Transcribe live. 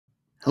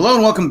Hello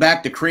and welcome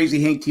back to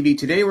Crazy Hank TV.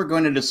 Today we're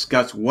going to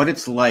discuss what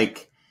it's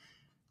like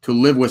to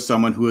live with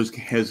someone who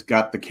has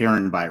got the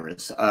Karen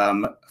virus.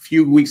 A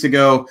few weeks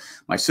ago,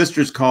 my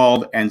sisters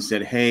called and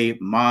said, hey,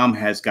 mom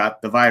has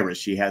got the virus.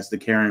 She has the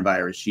Karen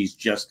virus. She's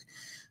just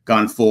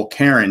gone full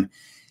Karen.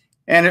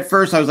 And at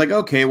first I was like,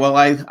 okay, well,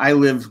 I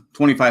live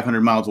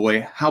 2,500 miles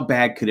away. How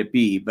bad could it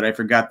be? But I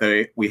forgot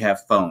that we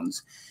have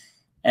phones.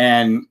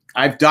 And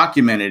I've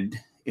documented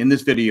in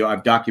this video,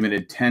 I've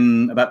documented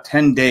about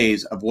 10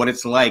 days of what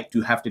it's like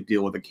to have to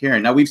deal with a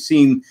Karen. Now, we've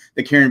seen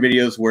the Karen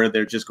videos where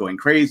they're just going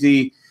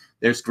crazy.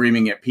 They're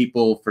screaming at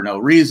people for no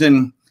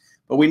reason.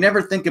 But we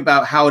never think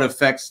about how it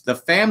affects the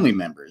family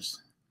members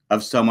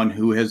of someone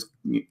who has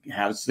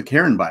the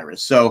Karen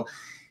virus. So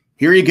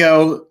here you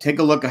go. Take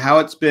a look at how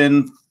it's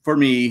been for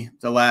me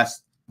the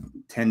last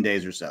 10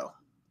 days or so.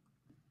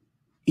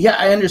 Yeah,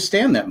 I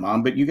understand that,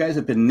 Mom, but you guys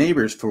have been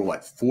neighbors for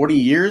what, 40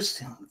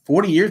 years?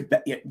 40 years,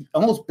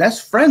 almost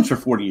best friends for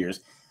 40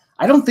 years.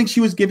 I don't think she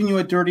was giving you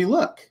a dirty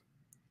look.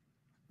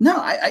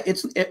 No,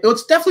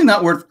 it's definitely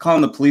not worth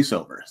calling the police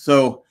over.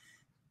 So,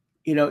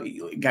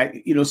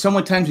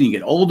 sometimes when you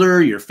get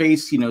older, your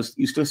face, you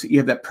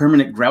have that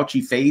permanent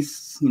grouchy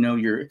face. No,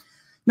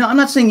 I'm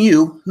not saying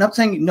you. I'm not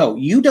saying no,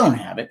 you don't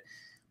have it.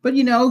 But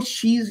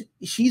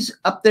she's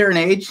up there in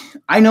age.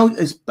 I know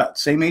it's about the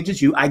same age as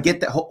you. I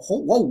get that.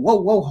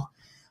 Whoa.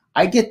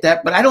 I get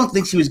that, but I don't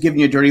think she was giving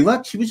you a dirty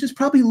look. She was just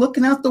probably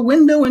looking out the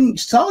window and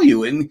saw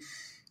you. And,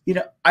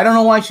 I don't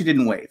know why she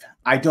didn't wave.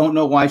 I don't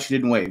know why she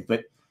didn't wave,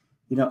 but,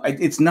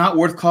 it's not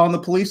worth calling the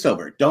police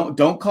over.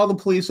 Don't call the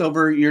police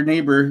over your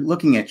neighbor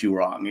looking at you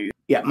wrong.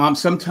 Yeah, Mom,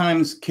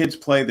 sometimes kids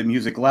play the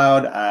music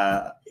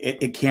loud.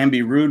 It can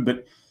be rude,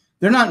 but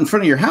they're not in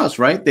front of your house,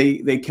 right?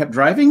 They kept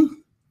driving.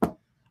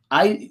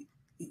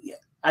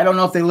 I don't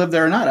know if they live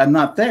there or not. I'm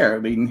not there. I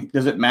mean,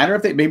 does it matter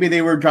if maybe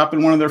they were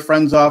dropping one of their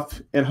friends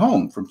off at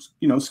home from,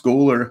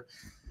 school or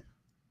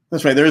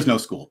that's right. There is no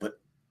school, but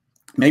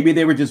maybe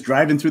they were just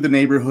driving through the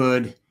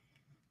neighborhood,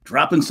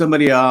 dropping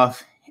somebody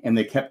off and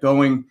they kept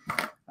going.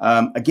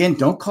 Again,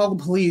 don't call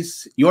the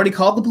police. You already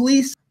called the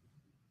police?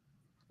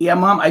 Yeah,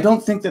 Mom, I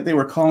don't think that they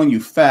were calling you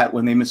fat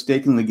when they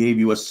mistakenly gave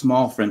you a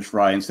small French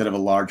fry instead of a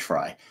large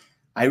fry.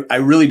 I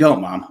really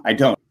don't, Mom. I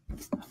don't.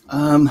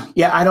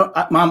 Yeah, I don't,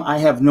 Mom, I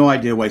have no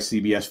idea why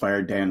CBS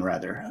fired Dan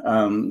Rather.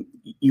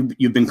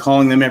 You've been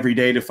calling them every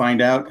day to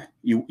find out.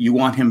 You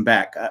want him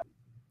back.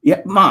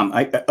 Yeah, Mom,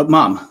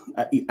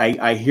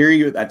 I hear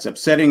you. That's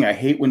upsetting. I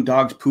hate when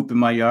dogs poop in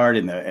my yard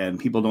and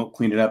people don't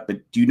clean it up. But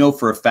do you know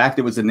for a fact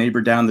it was a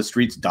neighbor down the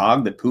street's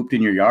dog that pooped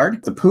in your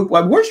yard? The poop.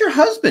 Well, where's your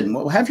husband?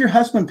 Well, have your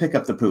husband pick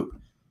up the poop.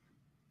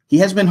 He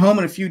has been home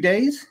in a few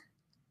days.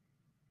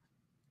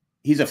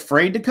 He's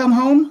afraid to come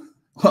home.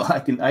 Well, I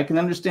can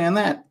understand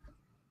that.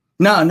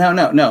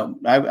 No.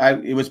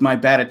 It was my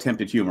bad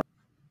attempt at humor.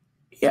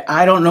 Yeah,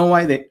 I don't know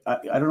why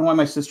I don't know why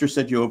my sister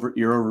said you're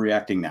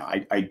overreacting now.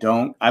 I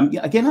don't. I'm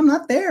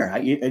not there.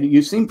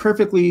 You seem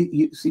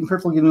perfectly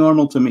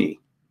normal to me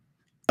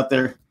out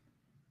there.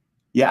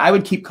 Yeah, I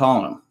would keep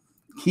calling them.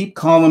 Keep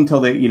calling them till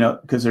they,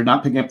 because they're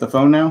not picking up the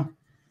phone now.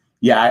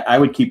 Yeah, I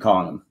would keep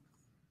calling them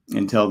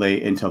until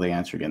they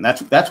answer again.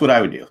 That's what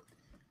I would do.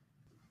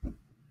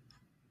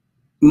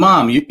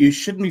 Mom, you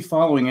shouldn't be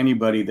following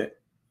anybody that.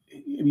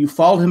 You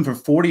followed him for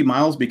 40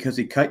 miles because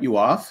he cut you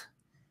off?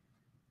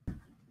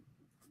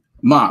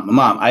 Mom,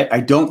 I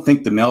don't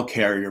think the mail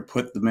carrier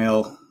put the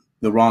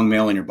wrong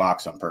mail in your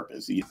box on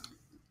purpose.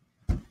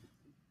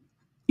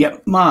 Yeah,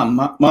 Mom,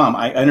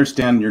 I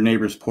understand your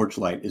neighbor's porch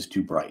light is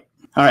too bright.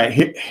 All right,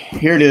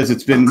 here it is.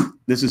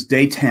 This is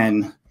day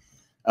 10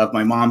 of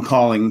my mom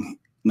calling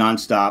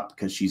nonstop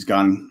because she's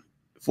gone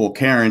full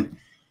Karen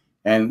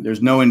and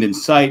there's no end in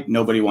sight.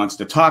 Nobody wants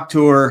to talk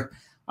to her.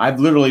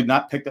 I've literally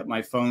not picked up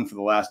my phone for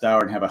the last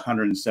hour and have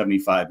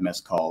 175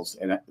 missed calls,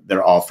 and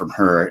they're all from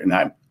her. And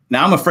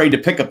now I'm afraid to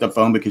pick up the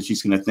phone because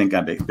she's going to think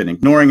I've been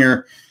ignoring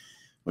her,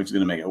 which is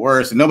going to make it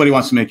worse. And nobody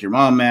wants to make your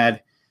mom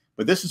mad.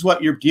 But this is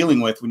what you're dealing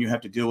with when you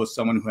have to deal with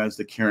someone who has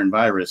the Karen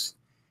virus.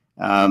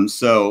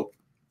 So,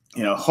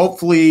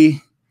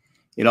 hopefully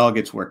it all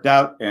gets worked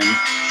out. And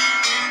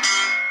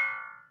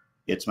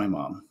it's my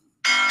mom.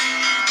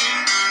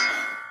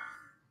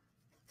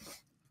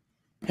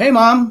 Hey,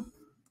 Mom.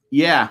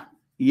 Yeah.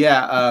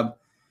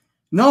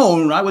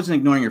 No, I wasn't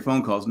ignoring your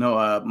phone calls.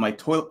 No, my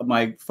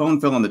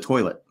phone fell on the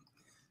toilet.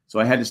 So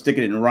I had to stick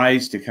it in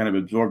rice to kind of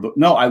absorb.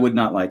 No, I would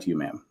not lie to you,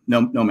 ma'am.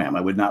 No, ma'am,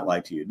 I would not lie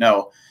to you.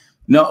 No,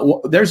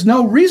 there's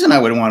no reason I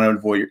would want to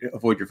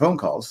avoid your phone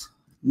calls.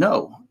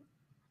 No,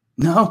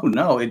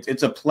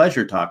 it's a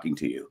pleasure talking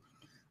to you.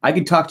 I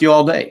could talk to you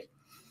all day.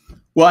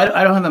 Well,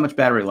 I don't have that much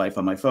battery life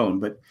on my phone,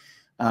 but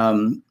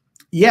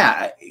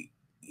yeah.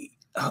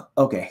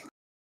 Okay.